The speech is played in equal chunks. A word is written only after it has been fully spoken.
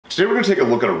Today we're going to take a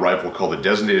look at a rifle called the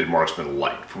Designated Marksman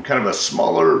Light from kind of a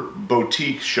smaller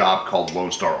boutique shop called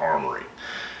Lone Star Armory,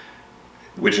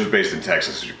 which is based in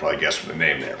Texas, as you probably guessed from the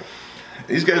name there.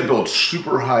 These guys build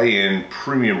super high-end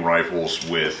premium rifles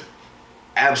with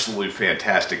absolutely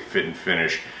fantastic fit and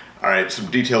finish. All right,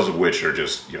 some details of which are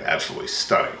just absolutely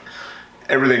stunning.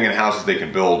 Everything in-house that they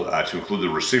can build to include the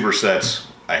receiver sets,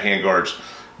 handguards,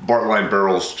 Bartline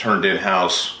barrels turned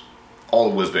in-house, all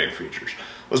the whiz-bang features.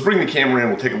 Let's bring the camera in,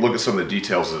 we'll take a look at some of the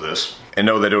details of this. And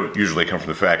no, they don't usually come from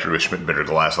the factory with Schmidt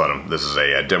glass on them. This is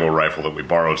a demo rifle that we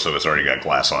borrowed, so it's already got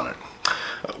glass on it.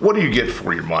 What do you get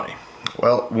for your money?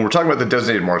 Well, when we're talking about the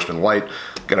Designated Marksman Light,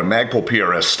 got a Magpul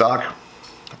PRS stock,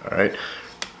 all right,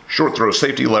 short throw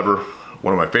safety lever.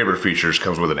 One of my favorite features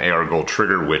comes with an AR Gold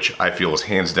trigger, which I feel is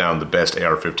hands down the best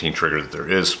AR-15 trigger that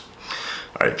there is.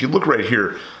 All right, if you look right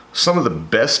here, some of the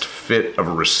best fit of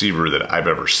a receiver that I've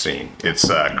ever seen.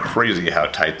 It's crazy how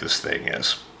tight this thing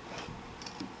is.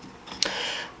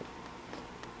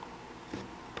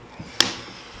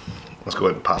 Let's go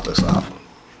ahead and pop this off.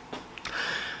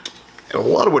 And a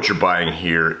lot of what you're buying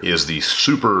here is the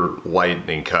super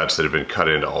lightning cuts that have been cut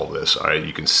into all this. All right,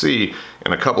 you can see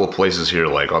in a couple of places here,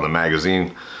 like on the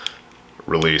magazine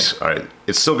release, all right,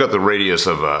 it's still got the radius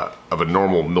of a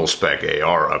normal mil-spec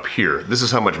AR up here. This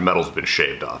is how much metal's been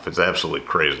shaved off. It's absolutely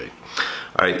crazy.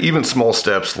 All right, even small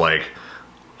steps like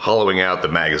hollowing out the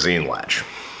magazine latch.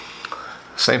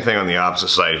 Same thing on the opposite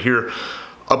side here.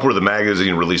 Up where the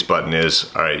magazine release button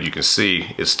is, all right, you can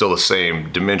see it's still the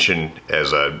same dimension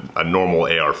as a normal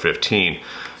AR-15.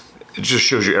 It just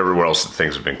shows you everywhere else that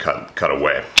things have been cut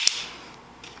away.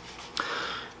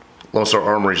 Lone Star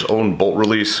Armory's own bolt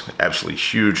release, absolutely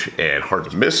huge and hard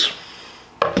to miss.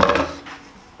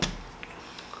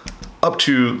 Up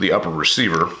to the upper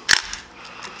receiver.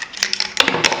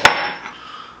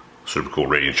 Super cool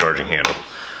radiant charging handle.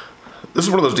 This is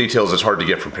one of those details that's hard to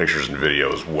get from pictures and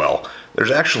video as well.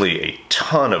 There's actually a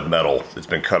ton of metal that's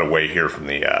been cut away here from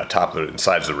the top of the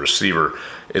sides of the receiver.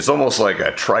 It's almost like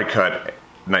a tri-cut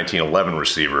 1911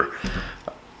 receiver,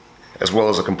 as well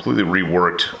as a completely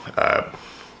reworked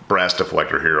brass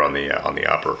deflector here on the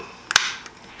upper.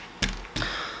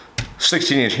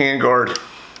 16-inch handguard,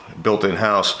 built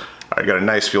in-house. I got a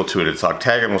nice feel to it. It's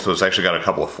octagonal, so it's actually got a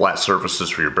couple of flat surfaces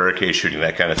for your barricade shooting,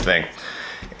 that kind of thing.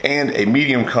 And a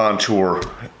medium contour,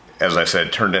 as I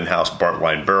said, turned in-house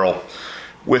Bartline barrel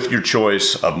with your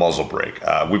choice of muzzle brake.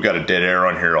 We've got a dead air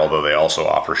on here, although they also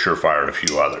offer Surefire and a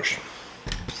few others.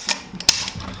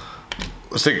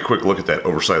 Let's take a quick look at that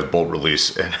oversized bolt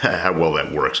release and how well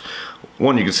that works.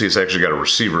 One, you can see it's actually got a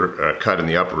receiver cut in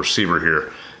the upper receiver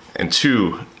here, and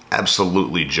two,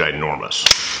 absolutely ginormous.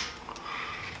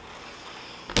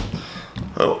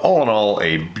 So all in all,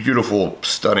 a beautiful,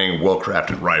 stunning,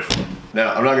 well-crafted rifle.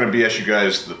 Now, I'm not going to BS you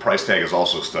guys, the price tag is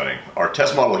also stunning. Our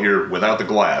test model here, without the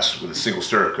glass, with a single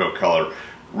Cerakote color,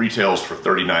 retails for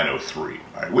 $39.03,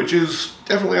 right, which is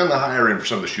definitely on the higher end for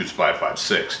some of the shoots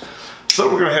 5.56. So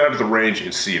we're going to head out to the range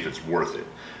and see if it's worth it.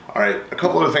 All right, a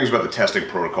couple other things about the testing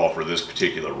protocol for this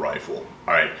particular rifle.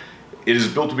 All right, it is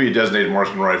built to be a designated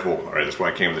marksman rifle. All right, that's why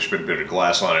it came with the Schmidt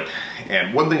glass on it.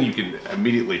 And one thing you can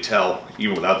immediately tell,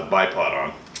 even without the bipod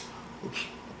on, oops,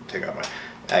 take out my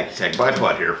Accutag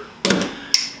bipod here.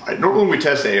 All right, normally when we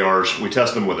test ARs, we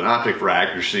test them with an optic for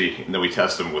accuracy, and then we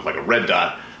test them with like a red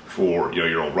dot for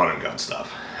your old run and gun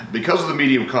stuff. Because of the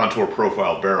medium contour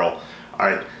profile barrel, all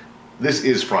right, this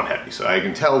is front heavy, so I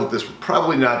can tell that this would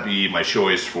probably not be my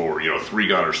choice for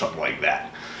 3-gun or something like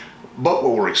that. But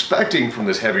what we're expecting from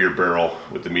this heavier barrel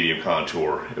with the medium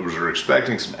contour, we're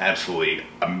expecting some absolutely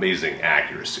amazing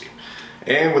accuracy.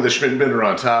 And with the Schmidt bender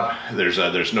on top,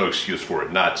 there's no excuse for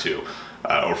it not to,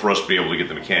 or for us to be able to get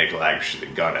the mechanical accuracy of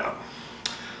the gun out.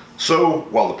 So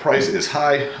while the price is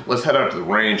high, let's head out to the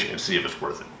range and see if it's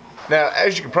worth it. Now,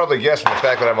 as you can probably guess from the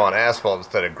fact that I'm on asphalt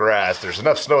instead of grass, there's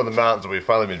enough snow in the mountains that we've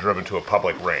finally been driven to a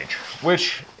public range,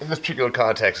 which in this particular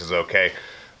context is okay,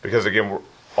 because again,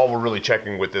 all we're really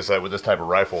checking with this type of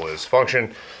rifle is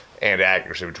function and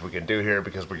accuracy, which we can do here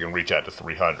because we can reach out to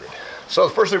 300. So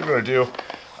the first thing we're going to do,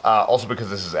 also because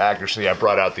this is accuracy, I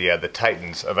brought out the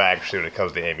titans of accuracy when it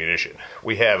comes to ammunition.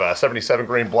 We have 77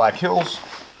 grain Black Hills,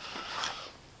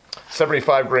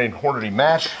 75 grain Hornady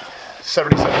Match,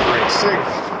 77 grain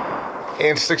SIG,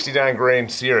 and 69 grain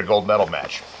Sierra Gold Metal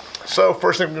Match. So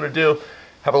first thing we're going to do,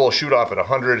 have a little shoot off at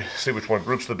 100, see which one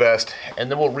groups the best,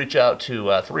 and then we'll reach out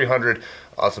to 300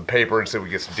 on some paper and see if we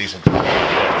get some decent.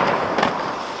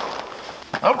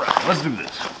 All right, let's do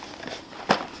this.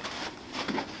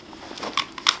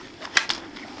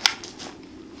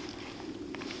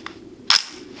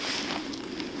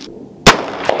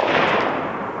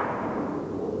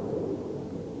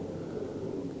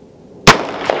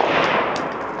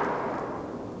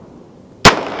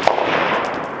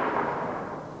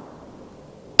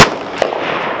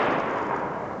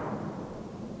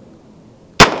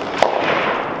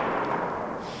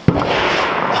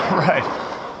 Right.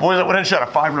 Boys, I went and shot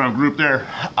a 5-round group there,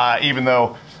 even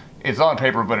though it's on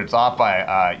paper, but it's off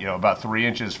by, you know, about 3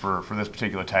 inches for this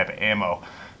particular type of ammo.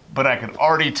 But I can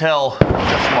already tell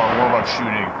just from our warm-up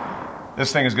shooting,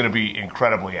 this thing is going to be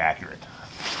incredibly accurate.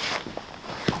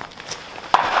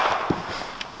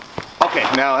 Okay,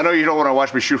 now I know you don't want to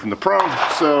watch me shoot from the prone,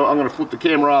 so I'm going to flip the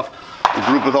camera off,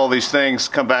 group with all these things,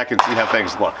 come back and see how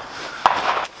things look.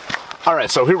 All right,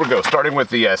 so here we go, starting with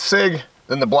the SIG,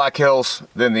 then the Black Hills,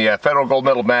 then the Federal Gold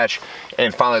Medal match,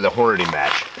 and finally the Hornady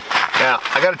match. Now,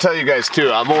 I got to tell you guys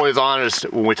too, I'm always honest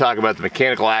when we talk about the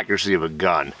mechanical accuracy of a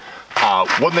gun.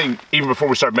 One thing, even before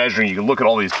we start measuring, you can look at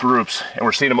all these groups, and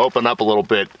we're seeing them open up a little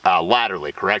bit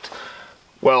laterally, correct?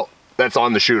 Well, that's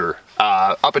on the shooter.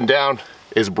 Up and down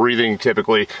is breathing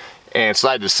typically, and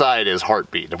side to side is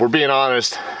heartbeat. If we're being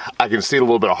honest, I can see a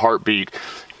little bit of heartbeat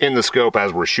in the scope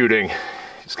as we're shooting.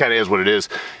 It kind of is what it is.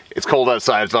 It's cold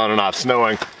outside, it's on and off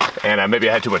snowing, and maybe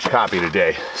I had too much copy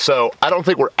today. So I don't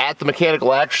think we're at the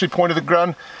mechanical accuracy point of the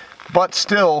gun, but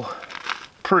still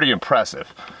pretty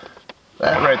impressive.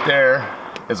 That right there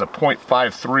is a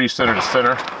 .53 center to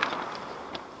center.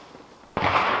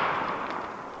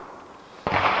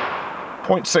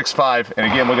 0.65, and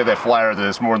again, look at that flyer, that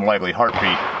is more than likely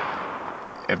heartbeat.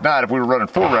 If not, if we were running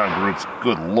 4-round groups,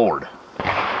 good Lord.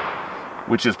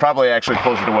 Which is probably actually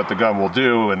closer to what the gun will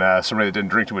do, and somebody that didn't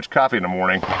drink too much coffee in the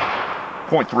morning,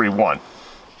 0.31.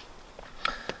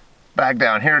 Back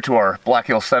down here to our Black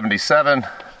Hill 77,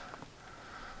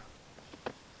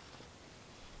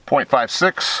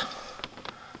 0.56.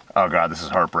 Oh God, this is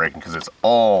heartbreaking because it's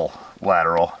all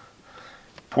lateral.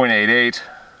 0.88.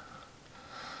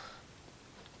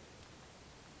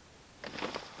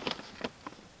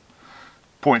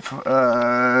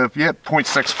 Yep,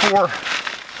 0.64.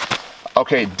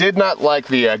 Okay, did not like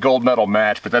the gold medal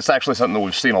match, but that's actually something that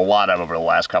we've seen a lot of over the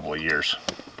last couple of years.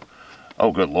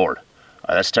 Oh, good Lord.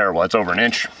 That's terrible. That's over an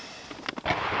inch.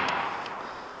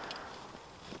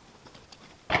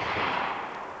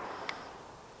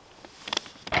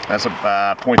 That's a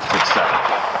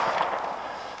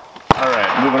 0.67. All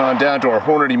right, moving on down to our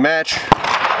Hornady match,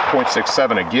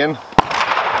 0.67 again.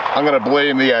 I'm going to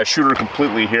blame the shooter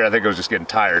completely here. I think I was just getting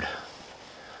tired.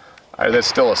 All right, that's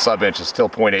still a sub-inch. It's still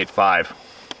 0.85.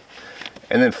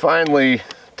 And then finally,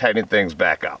 tightening things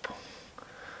back up.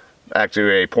 Back to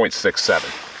a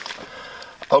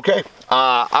 0.67. Okay,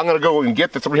 I'm going to go and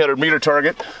get the 300-meter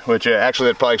target, which actually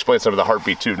that probably explains some of the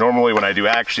heartbeat too. Normally when I do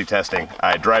accuracy testing,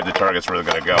 I drive the targets where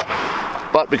they're going to go.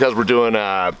 But because we're doing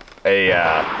a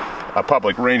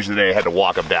public range today, I had to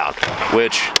walk them down,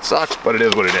 which sucks, but it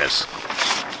is what it is.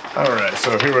 All right,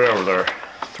 so here we are with our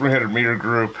 300-meter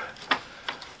group.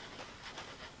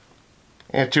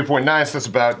 And 2.9, so that's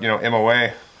about, you know,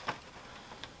 MOA.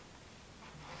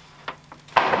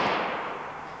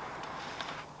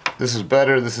 This is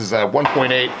better. This is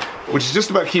 1.8, which is just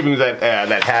about keeping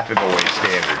that half MOA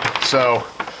standard. So,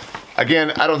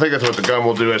 again, I don't think that's what the gun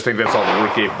will do. I just think that's all that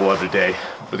we're capable of today.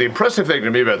 But the impressive thing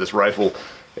to me about this rifle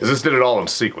is this did it all in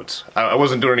sequence. I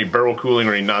wasn't doing any barrel cooling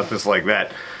or any nonsense like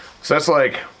that. So that's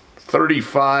like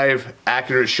 35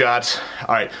 accurate shots.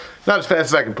 All right, not as fast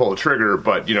as I can pull the trigger,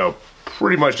 but, you know,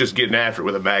 pretty much just getting after it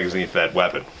with a magazine for that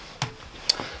weapon.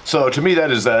 So to me, that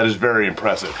is very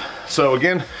impressive. So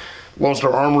again, Lone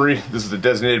Star Armory, this is the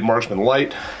designated marksman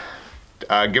light.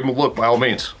 Give them a look by all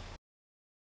means.